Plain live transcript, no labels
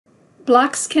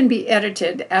Blocks can be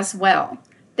edited as well.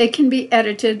 They can be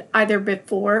edited either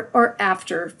before or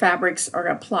after fabrics are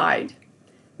applied.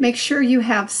 Make sure you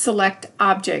have Select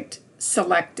Object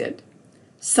selected.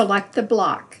 Select the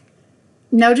block.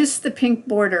 Notice the pink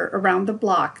border around the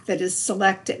block that is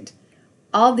selected.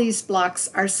 All these blocks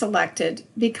are selected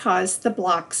because the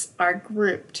blocks are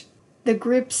grouped. The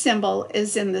group symbol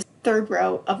is in the third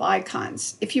row of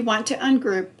icons. If you want to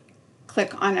ungroup,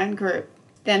 click on Ungroup,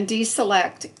 then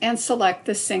deselect and select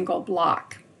the single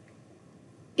block.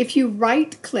 If you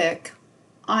right-click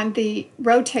on the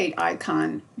rotate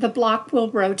icon, the block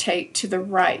will rotate to the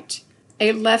right.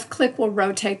 A left click will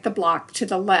rotate the block to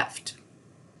the left.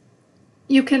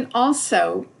 You can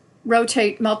also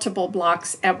rotate multiple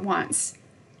blocks at once.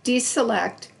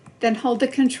 Deselect, then hold the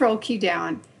Control key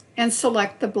down and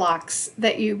select the blocks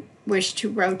that you wish to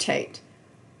rotate.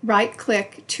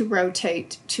 Right-click to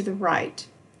rotate to the right.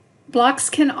 Blocks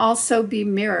can also be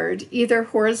mirrored, either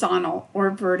horizontal or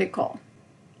vertical.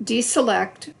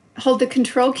 Deselect, hold the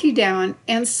Control key down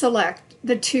and select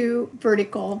the two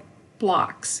vertical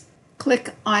blocks.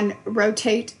 Click on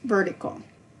Rotate Vertical.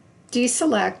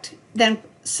 Deselect, then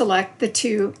select the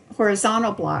two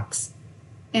horizontal blocks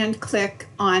and click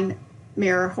on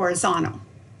Mirror Horizontal.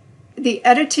 The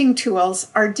editing tools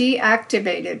are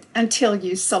deactivated until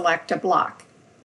you select a block.